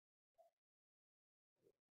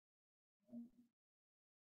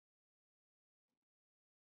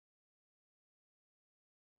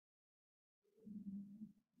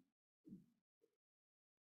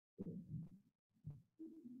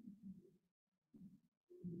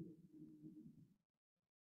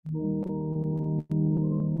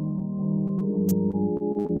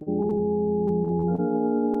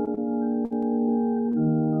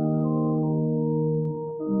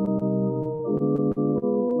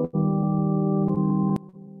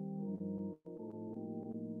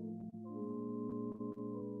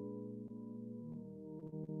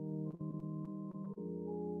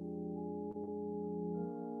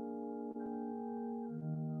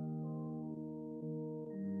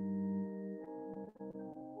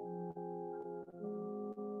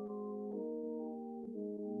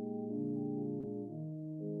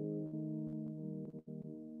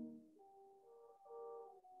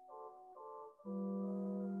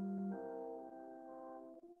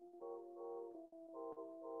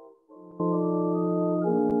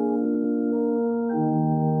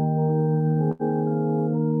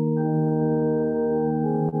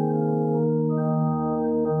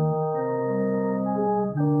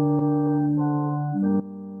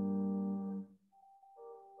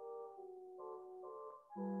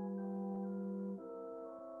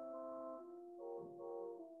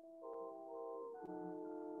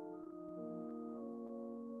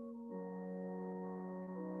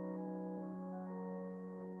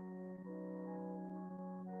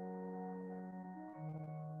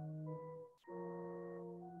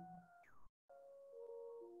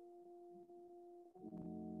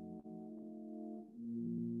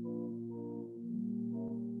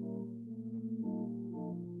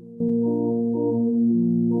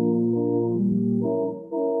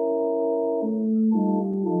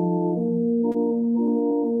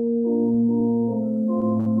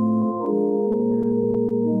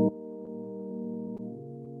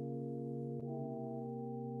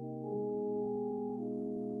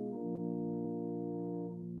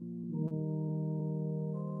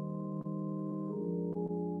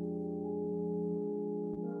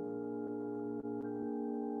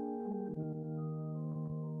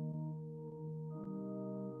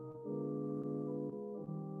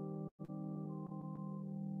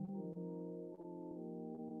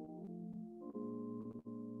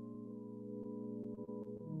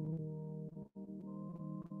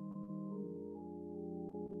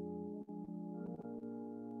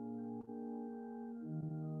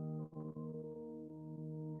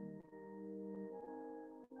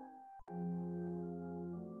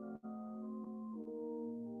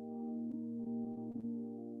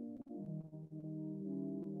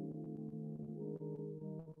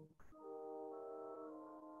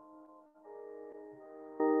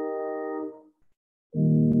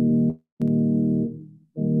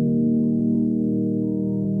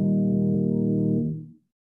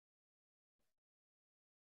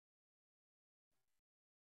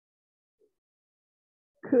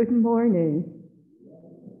Good morning.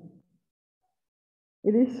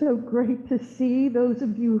 It is so great to see those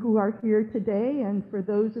of you who are here today, and for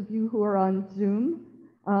those of you who are on Zoom.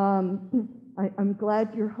 I'm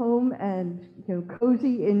glad you're home and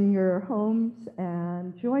cozy in your homes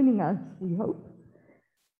and joining us, we hope.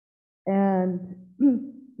 And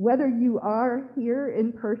whether you are here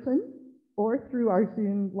in person or through our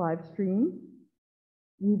Zoom live stream,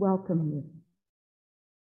 we welcome you.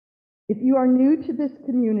 If you are new to this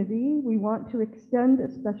community, we want to extend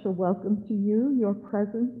a special welcome to you. Your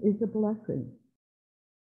presence is a blessing.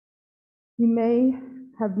 You may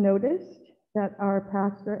have noticed that our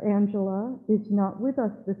pastor, Angela, is not with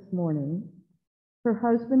us this morning. Her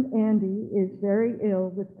husband, Andy, is very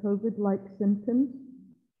ill with COVID-like symptoms.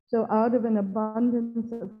 So out of an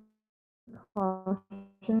abundance of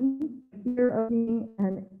caution, fear of being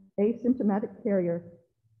an asymptomatic carrier,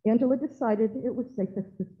 Angela decided it was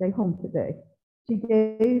safest to stay home today. She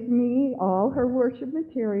gave me all her worship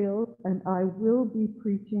materials, and I will be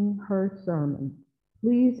preaching her sermon.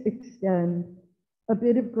 Please extend a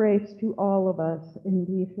bit of grace to all of us in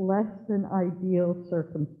these less than ideal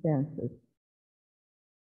circumstances.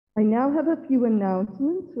 I now have a few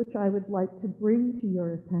announcements which I would like to bring to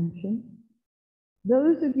your attention.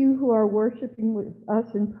 Those of you who are worshiping with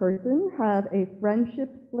us in person have a friendship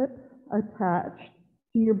slip attached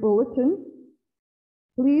to your bulletin.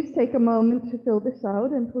 Please take a moment to fill this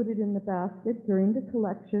out and put it in the basket during the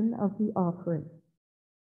collection of the offering.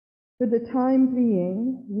 For the time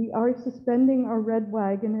being, we are suspending our Red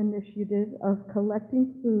Wagon initiative of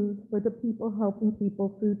collecting food for the People Helping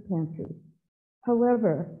People food pantry.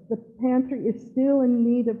 However, the pantry is still in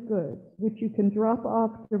need of goods, which you can drop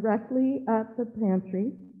off directly at the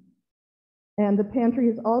pantry. And the pantry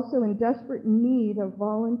is also in desperate need of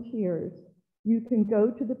volunteers. You can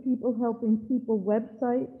go to the People Helping People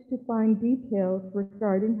website to find details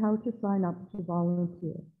regarding how to sign up to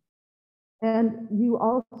volunteer. And you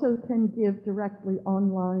also can give directly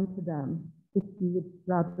online to them if you would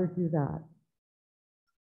rather do that.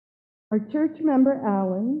 Our church member,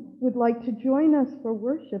 Alan, would like to join us for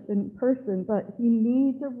worship in person, but he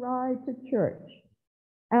needs a ride to church.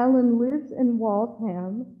 Alan lives in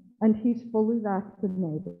Waltham, and he's fully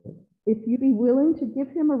vaccinated. If you'd be willing to give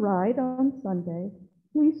him a ride on Sunday,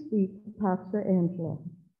 please speak to Pastor Angela.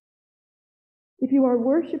 If you are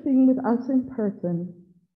worshiping with us in person,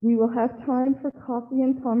 we will have time for coffee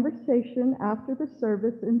and conversation after the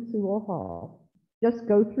service in Sewell Hall. Just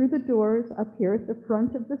go through the doors up here at the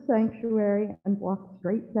front of the sanctuary and walk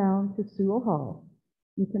straight down to Sewell Hall.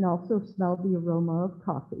 You can also smell the aroma of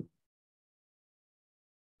coffee.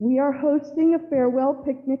 We are hosting a farewell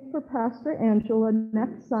picnic for Pastor Angela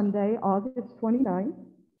next Sunday, August 29th.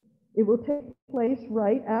 It will take place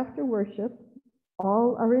right after worship.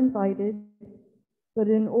 All are invited, but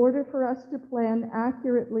in order for us to plan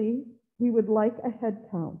accurately, we would like a head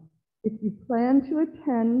count. If you plan to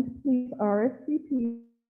attend, please RSVP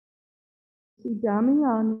to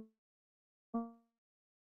Damiani or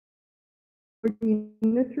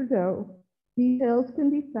Dina Trudeau. Details can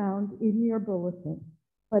be found in your bulletin.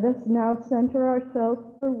 Let us now center ourselves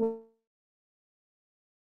for worship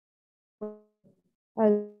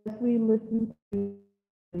as we listen to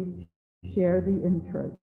share the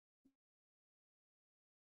intro.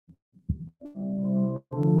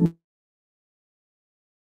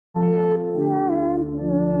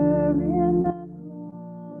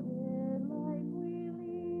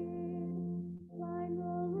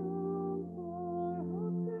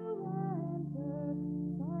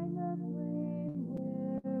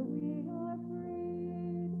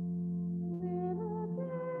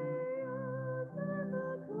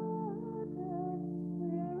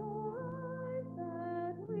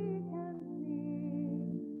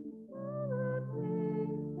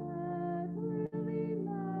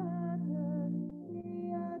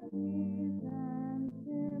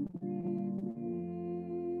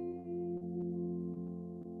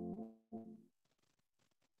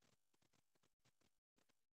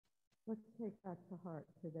 Let's take that to heart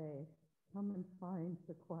today. Come and find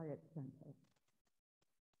the quiet center.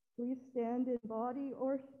 Please stand in body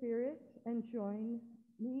or spirit and join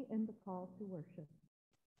me in the call to worship.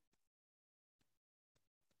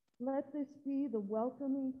 Let this be the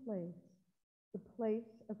welcoming place, the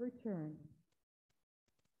place of return.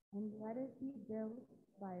 And let it be built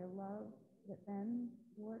by a love that bends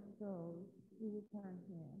toward those who return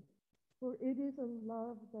here. For it is a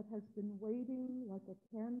love that has been waiting like a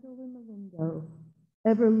candle in the window,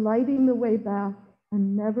 ever lighting the way back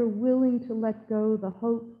and never willing to let go the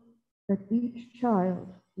hope that each child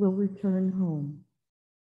will return home.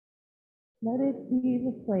 Let it be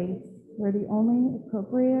the place where the only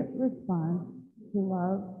appropriate response to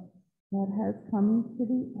love that has come to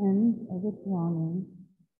the end of its longing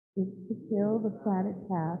is to fill the crowded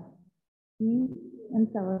path, eat and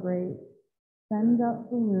celebrate, send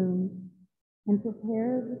up balloons, and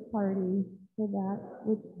prepare the party for that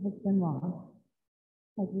which has been lost,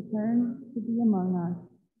 has returned to be among us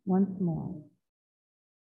once more.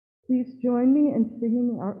 Please join me in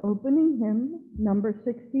singing our opening hymn, number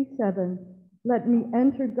 67, Let Me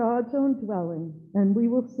Enter God's Own Dwelling, and we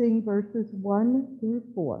will sing verses 1 through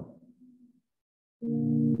 4.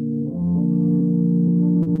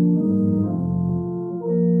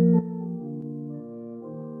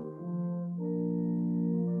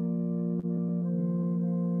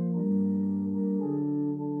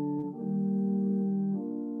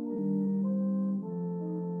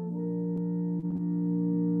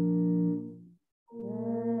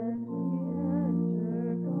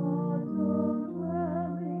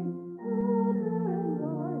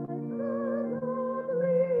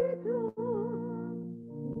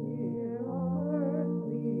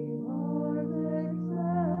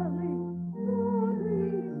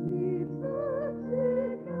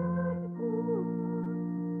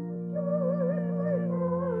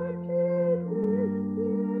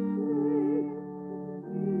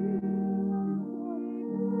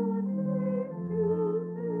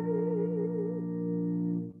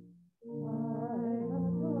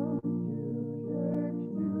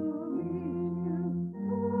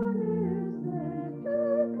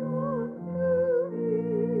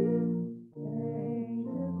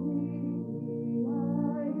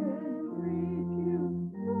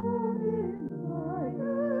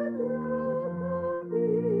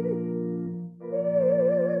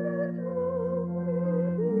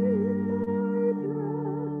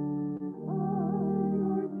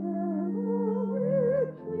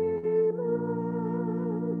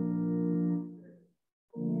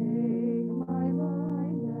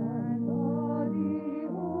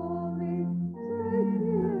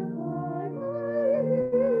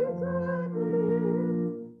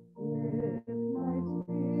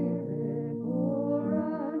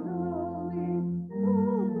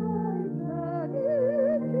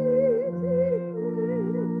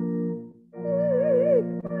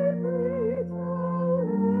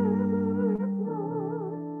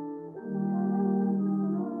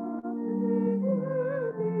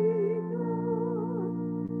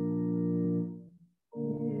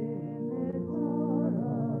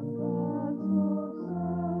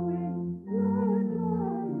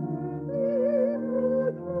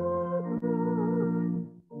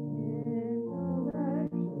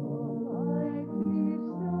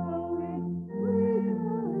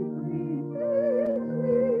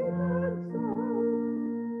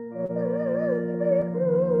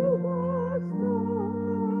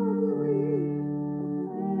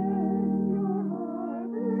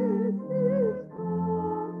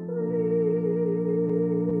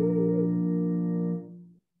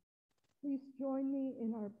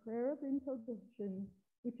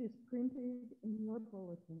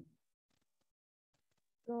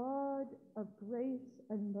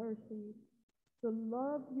 and mercy. The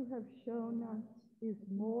love you have shown us is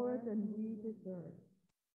more than we deserve.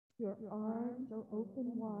 Your arms are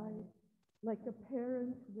open wide, like a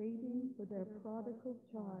parent waiting for their prodigal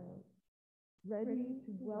child, ready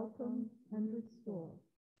to welcome and restore.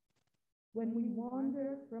 When we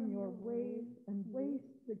wander from your ways and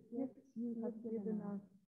waste the gifts you have given us,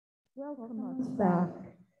 welcome us back,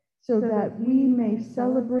 so that we may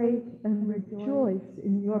celebrate and rejoice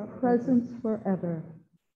in your presence forever.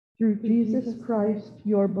 Through Jesus Christ,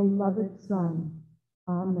 your beloved Son.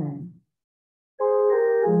 Amen.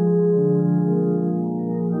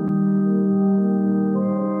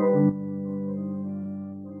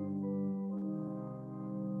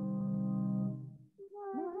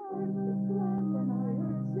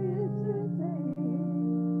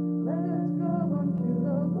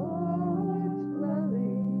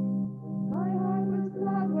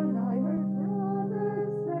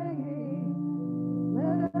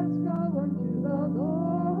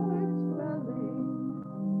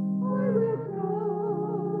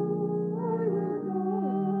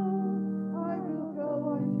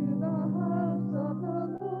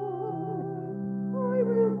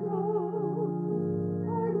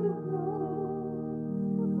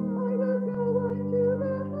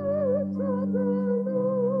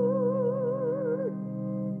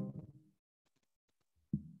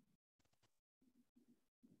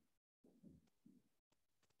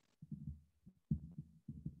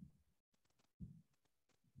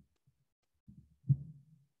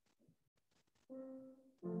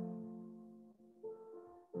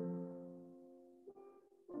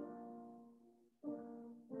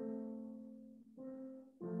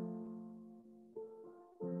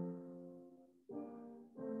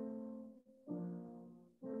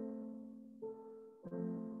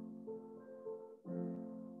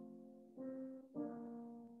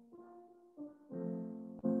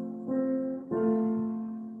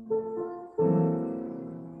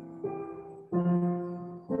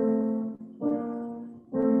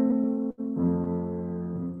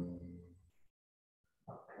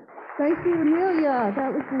 Thank you, Amelia.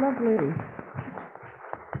 That was lovely.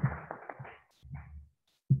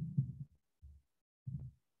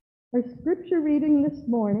 Our scripture reading this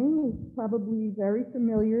morning is probably very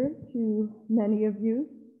familiar to many of you,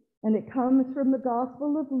 and it comes from the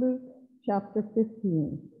Gospel of Luke, chapter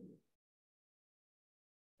 15.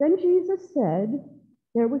 Then Jesus said,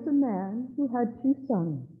 there was a man who had 2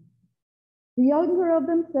 sons. The younger of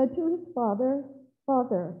them said to his father,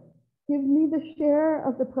 Father, give me the share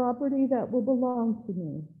of the property that will belong to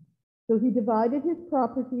me. So he divided his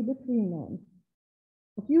property between them.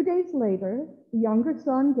 A few days later, the younger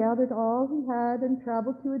son gathered all he had and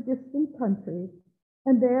traveled to a distant country,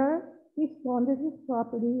 and there he squandered his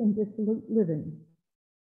property in dissolute living.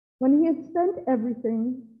 When he had spent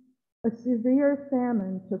everything, a severe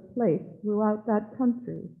famine took place throughout that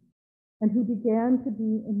country, and he began to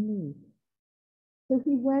be in need. So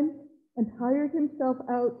he went and hired himself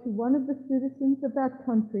out to one of the citizens of that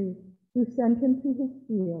country, who sent him to his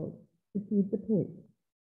field to feed the pigs.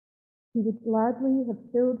 He would gladly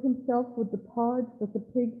have filled himself with the pods that the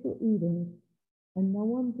pigs were eating, and no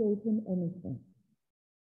one gave him anything.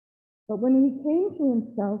 But when he came to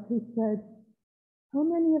himself, he said, how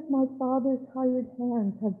many of my father's hired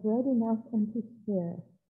hands have bread enough and to spare?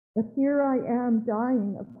 But here I am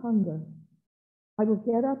dying of hunger. I will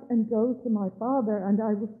get up and go to my father, and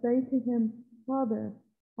I will say to him, Father,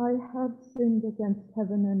 I have sinned against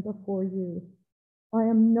heaven and before you. I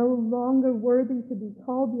am no longer worthy to be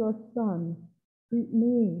called your son. Treat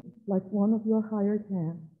me like one of your hired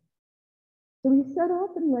hands. So he set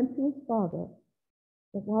off and went to his father.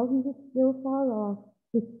 But while he was still far off,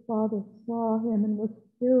 his father saw him and was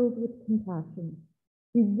filled with compassion.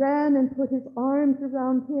 He ran and put his arms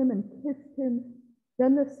around him and kissed him.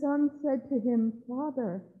 Then the son said to him,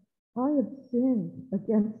 Father, I have sinned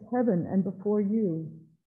against heaven and before you.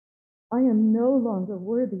 I am no longer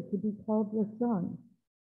worthy to be called your son.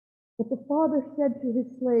 But the father said to his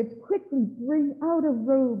slaves, quickly bring out a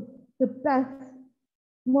robe, the best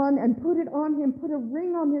one, and put it on him. Put a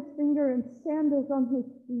ring on his finger and sandals on his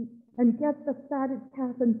feet, and get the fatted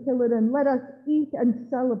calf and kill it, and let us eat and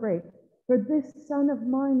celebrate. For this son of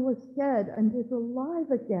mine was dead and is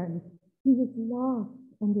alive again. He was lost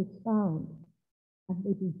and is found. And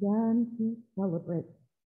they began to celebrate.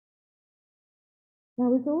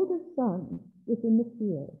 Now his oldest son was in the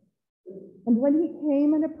field, and when he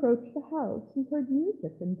came and approached the house, he heard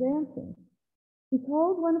music and dancing. He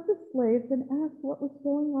called one of the slaves and asked what was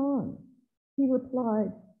going on. He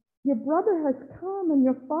replied, your brother has come, and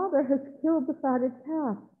your father has killed the fatted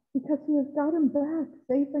calf, because he has got him back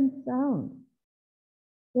safe and sound.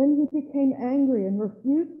 Then he became angry and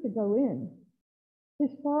refused to go in.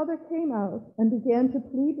 His father came out and began to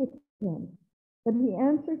plead with him. But he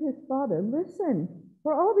answered his father, "Listen,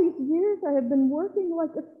 for all these years I have been working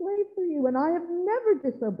like a slave for you, and I have never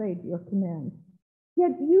disobeyed your command.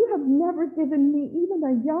 Yet you have never given me even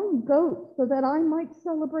a young goat so that I might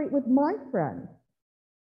celebrate with my friends.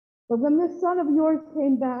 But when this son of yours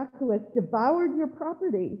came back who has devoured your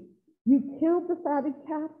property, you killed the fatted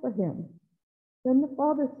calf for him." Then the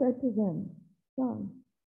father said to him, "Son,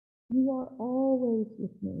 you are always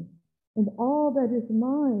with me, and all that is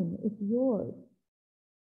mine is yours.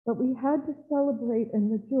 But we had to celebrate and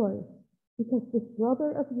rejoice because this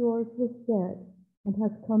brother of yours was dead and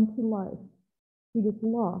has come to life. He was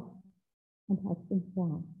lost and has been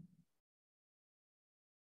found."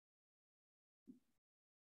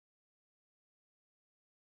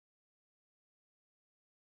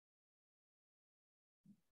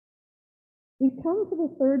 We come to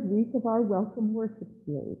the third week of our Welcome Worship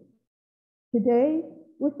series. Today,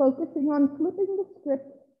 we're focusing on flipping the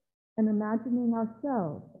script and imagining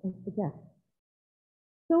ourselves as the guests.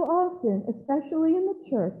 So often, especially in the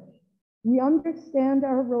church, we understand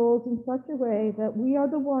our roles in such a way that we are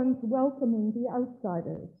the ones welcoming the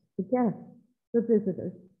outsiders, the guests, the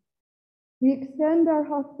visitors. We extend our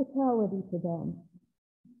hospitality to them.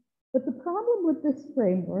 But the problem with this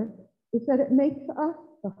framework is that it makes us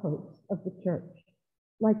the hosts of the church,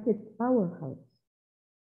 like it's our house.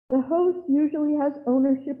 The host usually has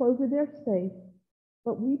ownership over their space,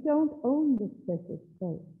 but we don't own this sacred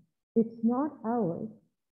space. It's not ours,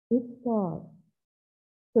 it's God's.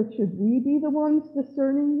 So should we be the ones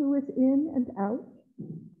discerning who is in and out?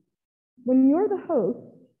 When you're the host,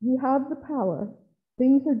 you have the power.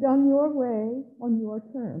 Things are done your way on your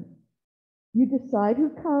terms. You decide who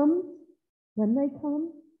comes, when they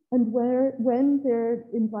come, and when they're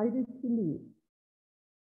invited to leave.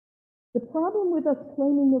 The problem with us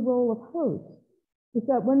claiming the role of host is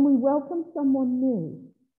that when we welcome someone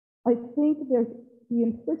new, I think there's the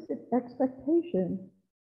implicit expectation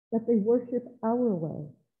that they worship our way.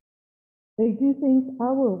 They do things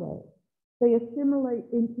our way. They assimilate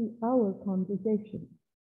into our congregation.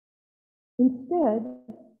 Instead,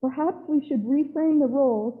 perhaps we should reframe the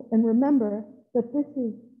roles and remember that this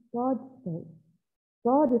is God's space.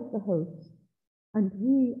 God is the host, and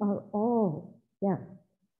we are all guests.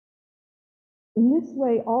 In this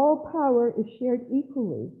way, all power is shared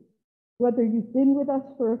equally, whether you've been with us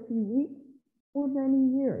for a few weeks or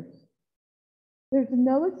many years. There's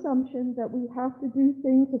no assumption that we have to do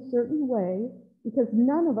things a certain way because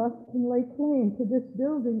none of us can lay claim to this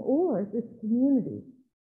building or this community.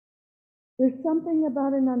 There's something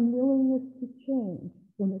about an unwillingness to change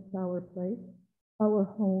when it's our place, our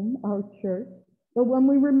home, our church. But when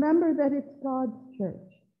we remember that it's God's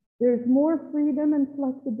church, there's more freedom and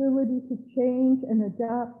flexibility to change and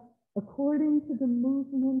adapt according to the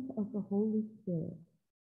movement of the Holy Spirit.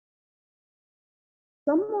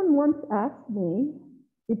 Someone once asked me,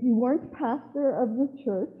 if you weren't pastor of the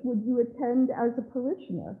church, would you attend as a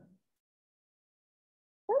parishioner?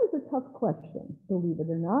 That was a tough question, believe it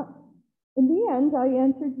or not. In the end, I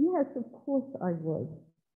answered, yes, of course I would.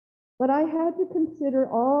 But I had to consider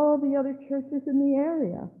all the other churches in the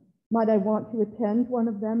area. Might I want to attend one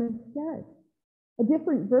of them instead? A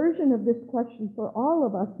different version of this question for all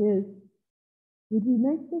of us is, would you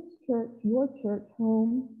make this church your church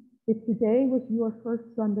home if today was your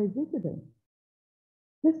first Sunday visiting?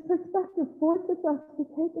 This perspective forces us to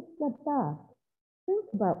take a step back. Think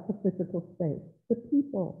about the physical space, the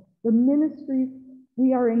people, the ministries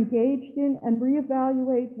we are engaged in, and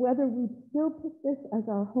reevaluate whether we still put this as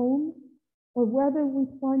our home or whether we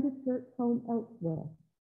find a church home elsewhere.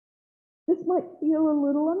 This might feel a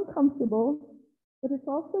little uncomfortable, but it's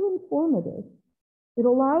also informative. It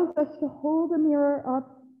allows us to hold a mirror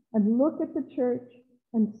up and look at the church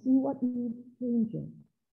and see what needs changing.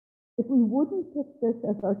 If we wouldn't pick this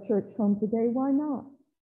as our church home today, why not?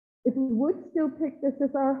 If we would still pick this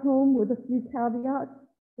as our home with a few caveats,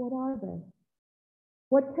 what are they?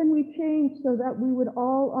 What can we change so that we would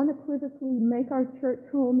all unequivocally make our church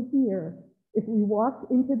home here if we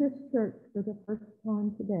walked into this church for the first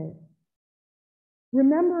time today?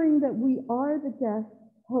 Remembering that we are the guests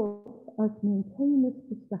helps us maintain this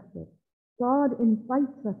perspective. God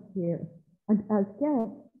invites us here, and as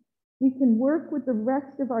guests, we can work with the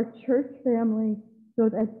rest of our church family so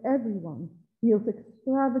that everyone feels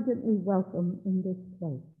extravagantly welcome in this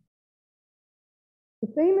place.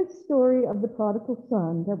 The famous story of the prodigal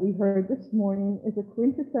son that we heard this morning is a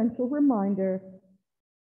quintessential reminder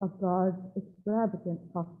of God's extravagant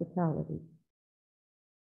hospitality.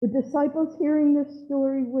 The disciples hearing this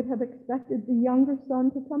story would have expected the younger son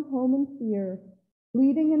to come home in fear,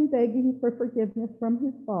 pleading and begging for forgiveness from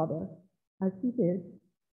his father, as he did.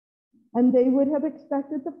 And they would have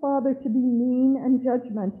expected the father to be mean and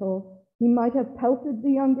judgmental. He might have pelted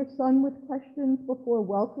the younger son with questions before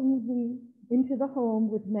welcoming him into the home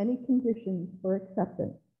with many conditions for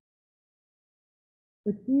acceptance.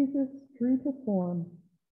 But Jesus, true to form,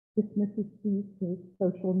 dismisses these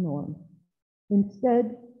social norms.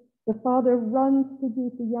 Instead, the father runs to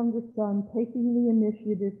greet the younger son, taking the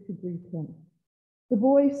initiative to greet him. The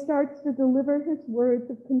boy starts to deliver his words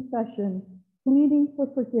of confession, pleading for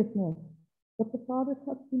forgiveness, but the father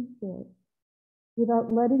cuts him short.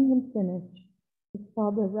 Without letting him finish, his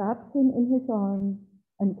father wraps him in his arms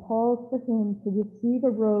and calls for him to receive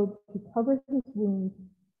a robe to cover his wounds,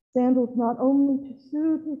 sandals not only to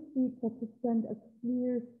soothe his feet, but to send a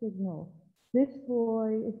clear signal. This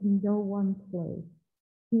boy is no one's slave.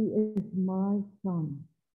 He is my son.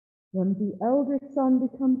 When the elder son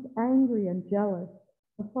becomes angry and jealous,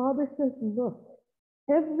 the father says, look,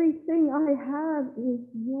 everything I have is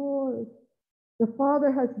yours. The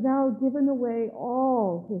father has now given away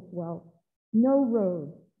all his wealth. No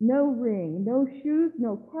robe, no ring, no shoes,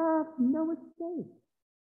 no calf, no estate.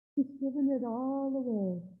 He's given it all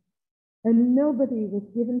away. And nobody was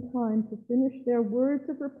given time to finish their words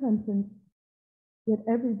of repentance, yet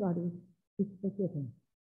everybody is forgiven.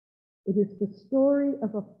 It is the story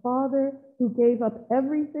of a father who gave up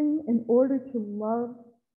everything in order to love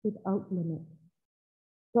without limit.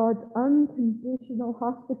 God's unconditional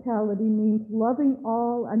hospitality means loving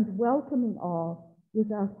all and welcoming all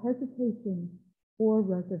without hesitation or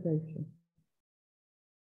reservation.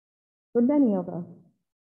 For many of us,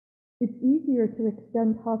 it's easier to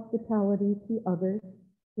extend hospitality to others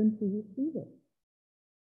than to receive it.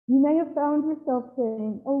 You may have found yourself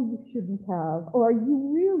saying, oh, you shouldn't have, or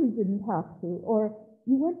you really didn't have to, or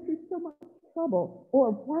you went through so much trouble,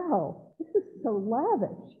 or wow, this is so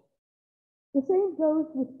lavish. The same goes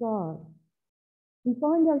with God. We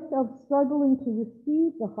find ourselves struggling to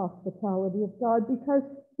receive the hospitality of God because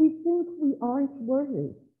we think we aren't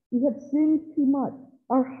worthy. We have sinned too much.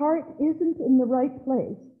 Our heart isn't in the right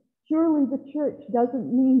place. Surely the church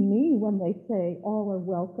doesn't mean me when they say all are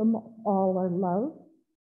welcome, all are loved.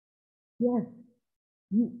 Yes,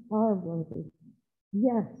 you are worthy.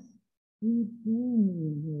 Yes, we do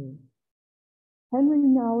mean you. Henry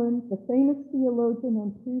Nouwen, the famous theologian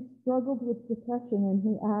and priest, struggled with depression, and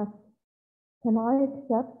he asked, can I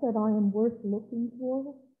accept that I am worth looking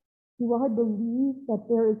for? Do I believe that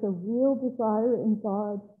there is a real desire in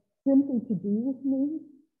God simply to be with me?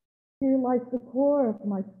 Here lies the core of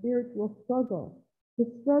my spiritual struggle, the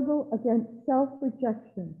struggle against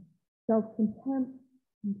self-rejection, self-contempt,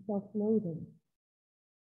 and self-loathing.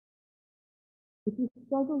 If you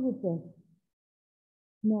struggle with this,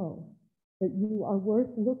 know that you are worth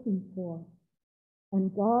looking for,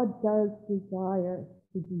 and God does desire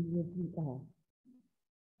to be with you all.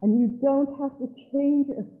 And you don't have to change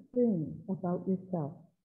a thing about yourself.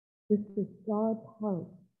 This is God's house,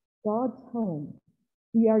 God's home.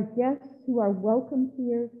 We are guests who are welcome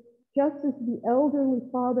here, just as the elderly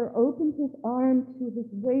father opened his arms to his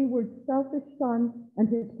wayward, selfish son and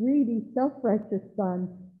his greedy, self-righteous son.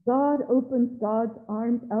 God opens God's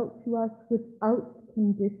arms out to us without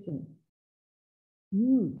condition.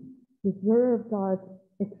 You deserve God's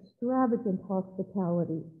extravagant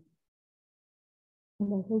hospitality.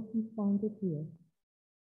 And I hope you find it here,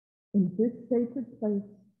 in this sacred place,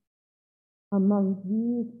 among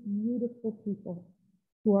these beautiful people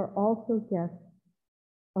who are also guests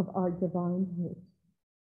of our divine host.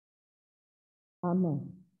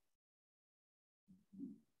 Amen.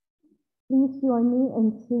 Please join me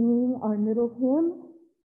in singing our middle hymn,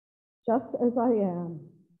 Just As I Am,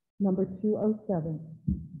 number 207.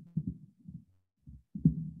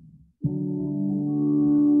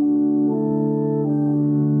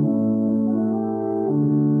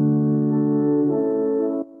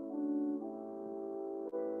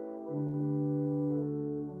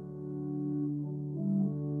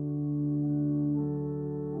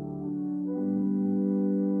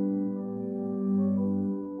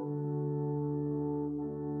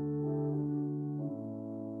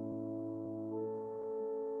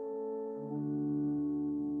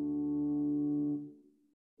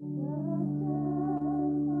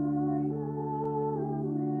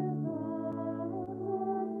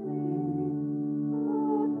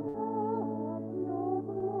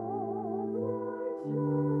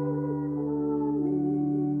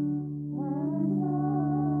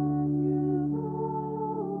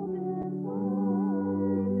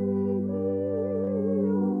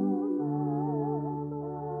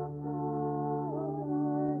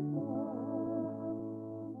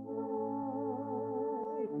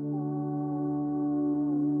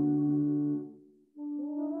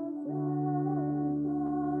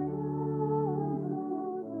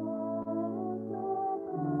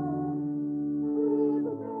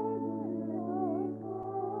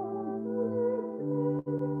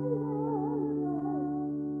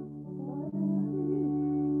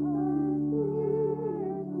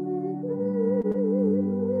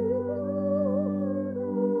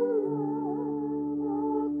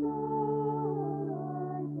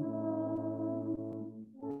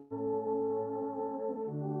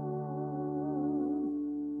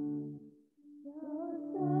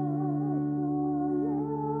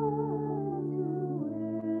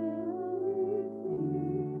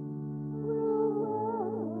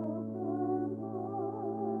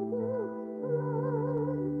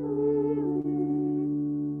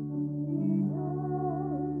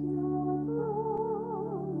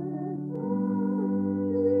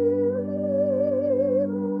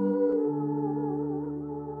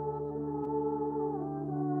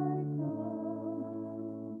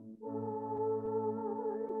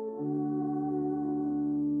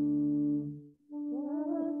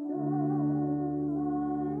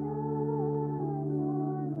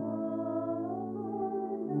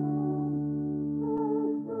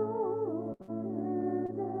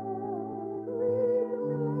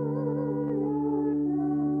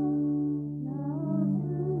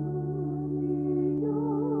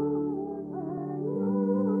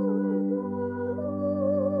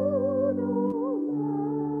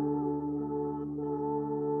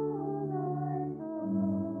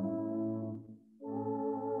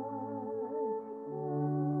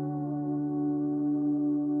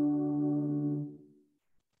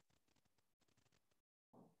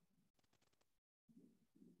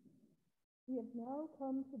 now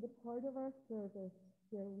come to the part of our service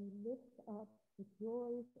where we lift up the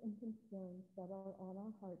joys and concerns that are on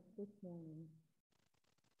our hearts this morning.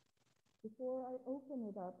 Before I open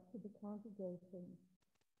it up to the congregation,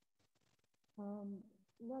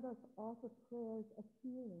 let us offer prayers of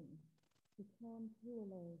healing to Tom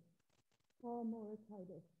Pulele, Paul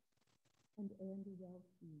Moratitis, and Andy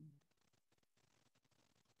Yeltsin.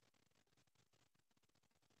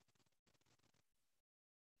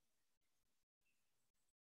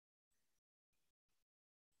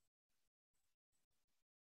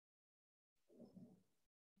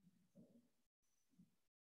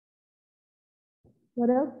 What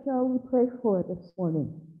else shall we pray for this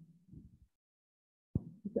morning?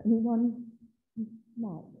 Is anyone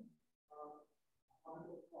not?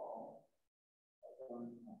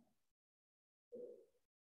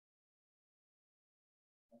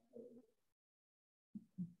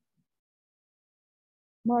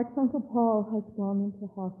 Mark's Uncle Paul has gone into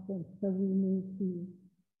hospice, so we need to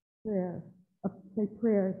say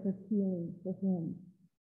prayers of healing for him.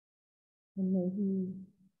 And may he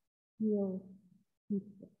heal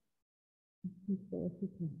peaceful as he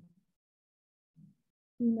can.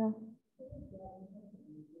 Tina?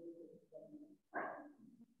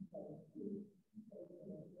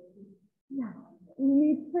 Yeah. We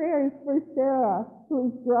need prayers for Sarah, who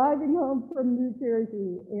is driving home from New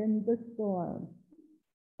Jersey in the storm.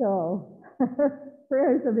 So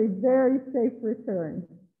prayers of a very safe return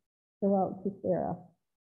go out to Sarah.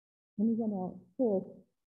 Anyone else? Cool.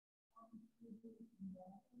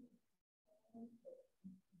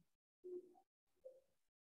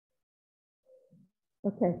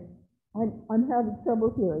 Okay, I'm having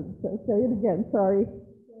trouble hearing, so say it again, sorry.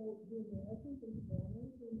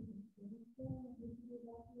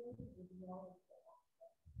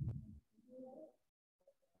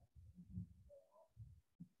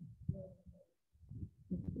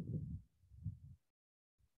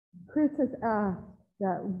 Chris has asked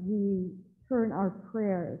that we turn our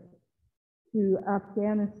prayers to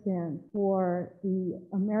Afghanistan for the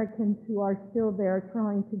Americans who are still there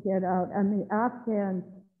trying to get out and the Afghans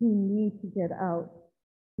who need to get out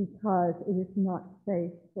because it is not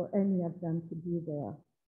safe for any of them to be there.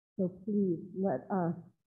 So please let us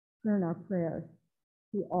turn our prayers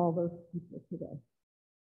to all those people today.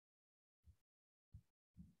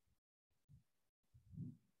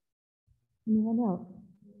 Anyone else?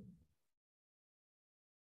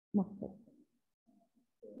 Nothing.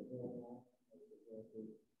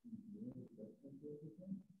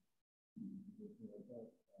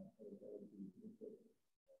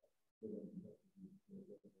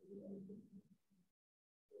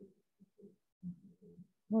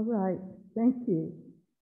 All right, thank you.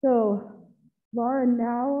 So Laura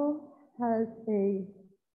now has a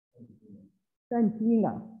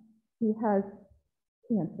Sanjina who has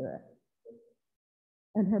cancer,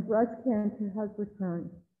 and her breast cancer has returned.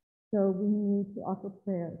 So we need to offer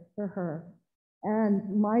prayers for her.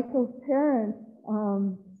 And Michael's parents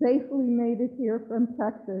safely made it here from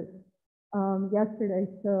Texas yesterday.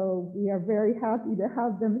 So we are very happy to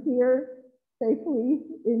have them here safely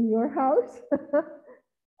in your house.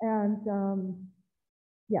 And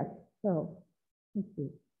yes, so thank you.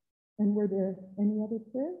 And were there any other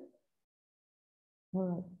prayers? All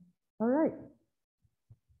right. All right.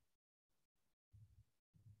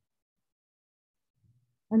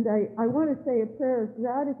 And I want to say a prayer of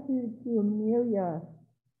gratitude to Amelia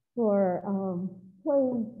for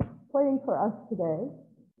playing for us today,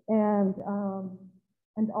 and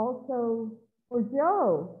also for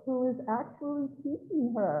Joe, who is actually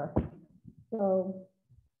teaching her. So,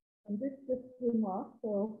 and this just came off,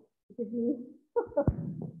 so give me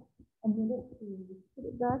a minute to put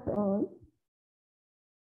it back on.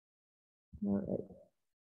 All right.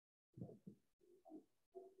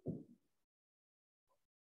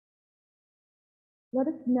 Let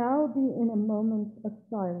us now be in a moment of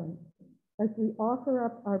silence as we offer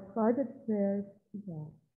up our private prayers to God.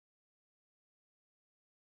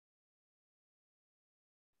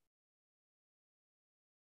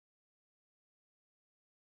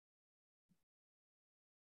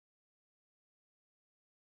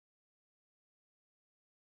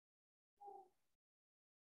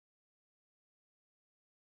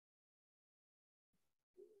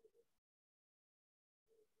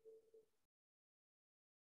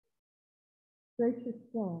 Gracious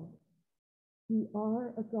God, you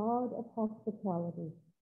are a God of hospitality.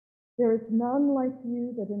 There is none like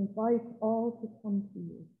you that invites all to come to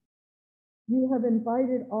you. You have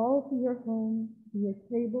invited all to your home, to your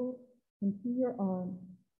table, and to your arms.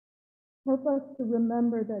 Help us to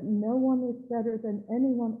remember that no one is better than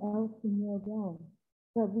anyone else in your realm,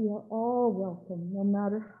 that we are all welcome, no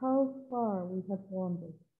matter how far we have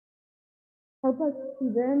wandered. Help us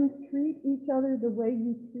to then treat each other the way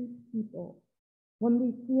you treat people. When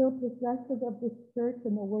we feel possessive of this church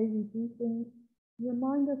and the way we do things,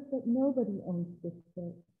 remind us that nobody owns this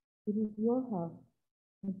church. It is your house,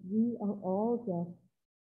 and we are all guests,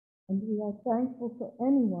 and we are thankful for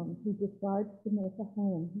anyone who decides to make a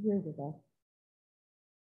home here with us.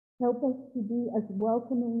 Help us to be as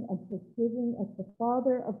welcoming and forgiving as the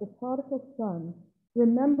father of the prodigal son,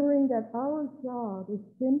 remembering that our job is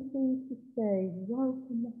simply to say,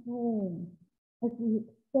 welcome home, as we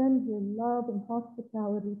extend your love and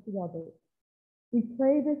hospitality to others. We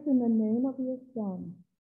pray this in the name of your Son,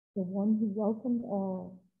 the one who welcomed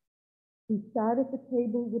all, who sat at the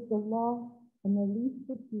table with the lost and the least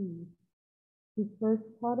of these, who first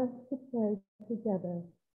taught us to pray together,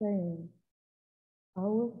 saying,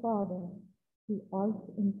 Our Father, who art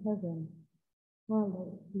in heaven,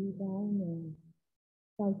 hallowed be thy name.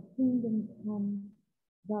 Thy kingdom come,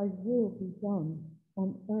 thy will be done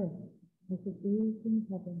on earth as it is in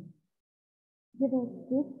heaven. Give us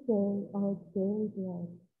this day our daily bread,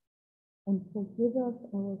 and forgive us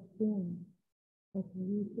our sins, as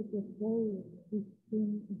we forgive those who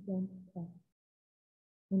sin against us.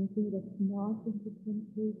 And lead us not into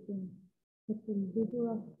temptation, but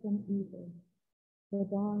deliver us from evil. For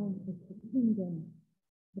thine is the kingdom,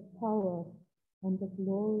 the power, and the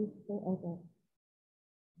glory forever.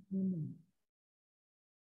 Amen.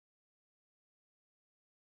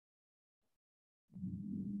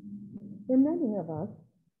 For many of us,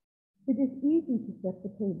 it is easy to set the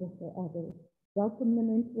table for others, welcome them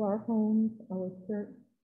into our homes, our church.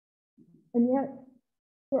 And yet,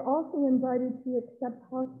 we're also invited to accept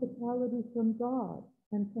hospitality from God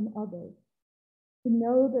and from others, to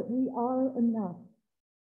know that we are enough.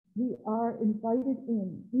 We are invited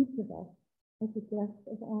in, each of us, as a guest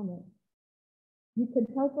of honor. You can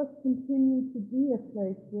help us continue to be a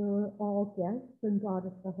place where we're all guests and God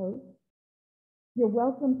is the host. You're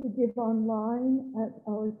welcome to give online at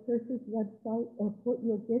our church's website or put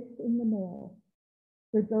your gifts in the mail.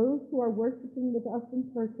 For those who are worshiping with us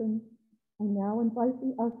in person, I now invite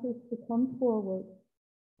the ushers to come forward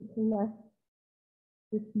to collect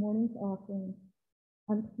this morning's offering.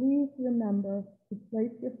 And please remember to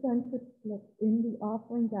place your friendship slip in the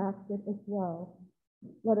offering basket as well.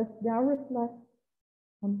 Let us now reflect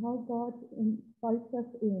on how God invites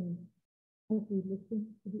us in as we listen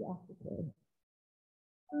to the offertory.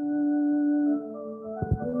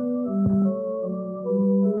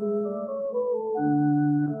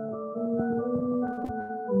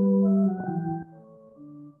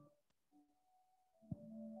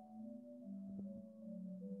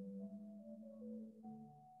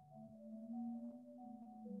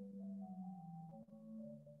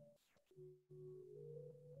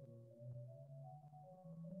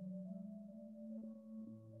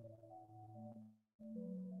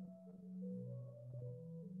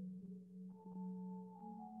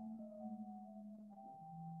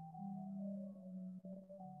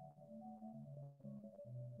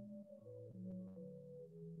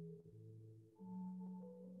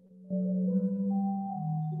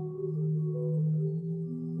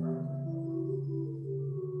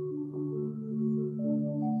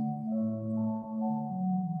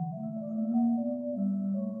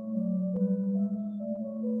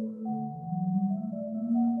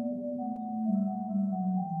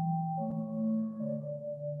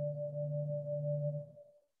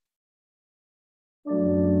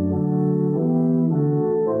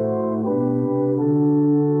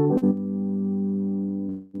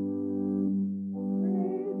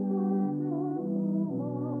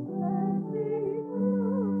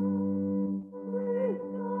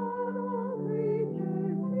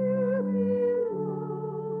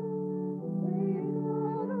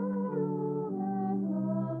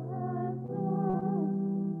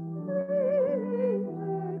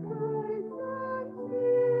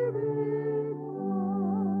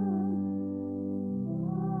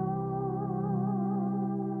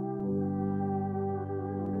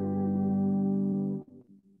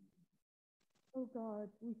 Oh God,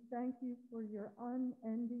 we thank you for your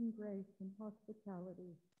unending grace and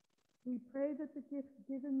hospitality. We pray that the gifts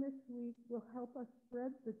given this week will help us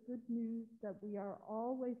spread the good news that we are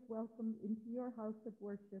always welcomed into your house of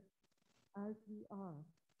worship as we are.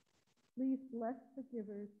 Please bless the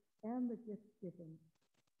givers and the gifts given.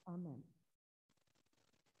 Amen.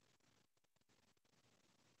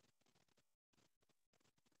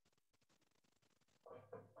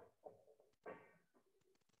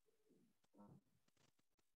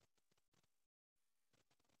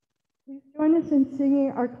 Please join us in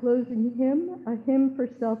singing our closing hymn, a hymn for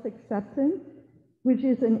self-acceptance, which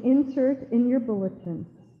is an insert in your bulletin.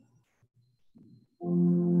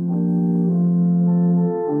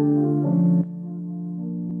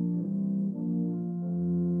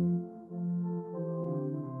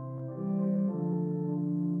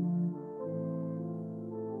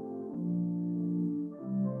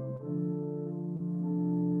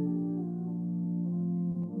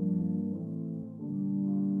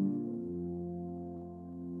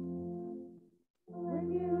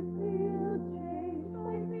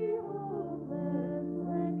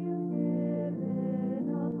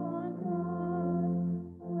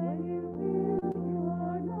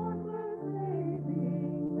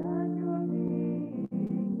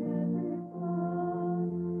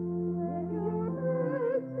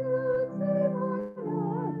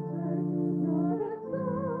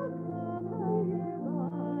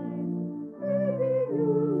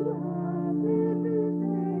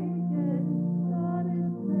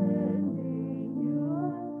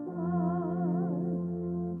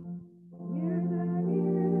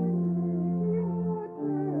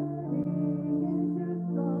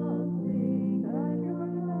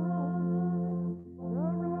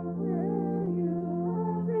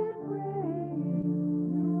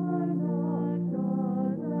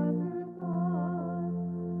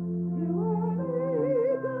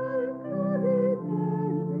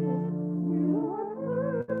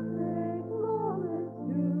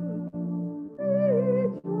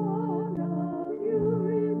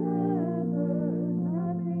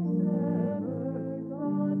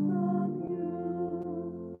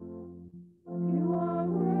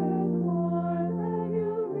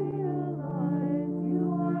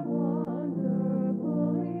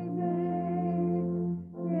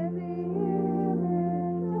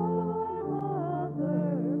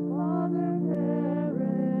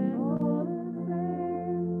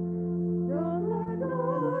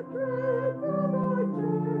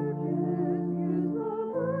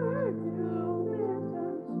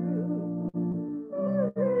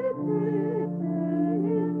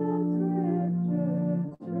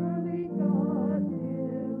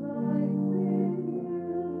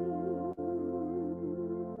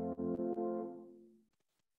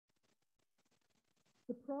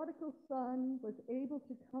 The prodigal son was able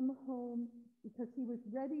to come home because he was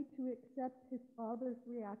ready to accept his father's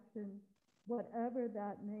reaction, whatever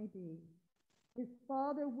that may be. His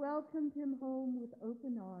father welcomed him home with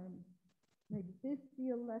open arms. May this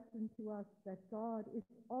be a lesson to us that God is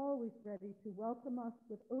always ready to welcome us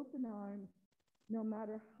with open arms, no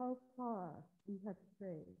matter how far we have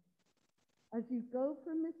strayed. As you go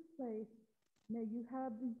from this place, may you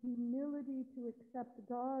have the humility to accept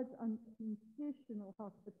God's unconditional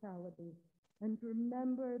hospitality and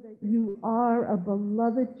remember that you are a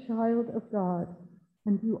beloved child of God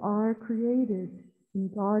and you are created in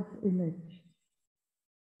God's image.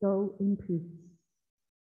 Go in peace.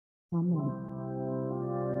 Amen.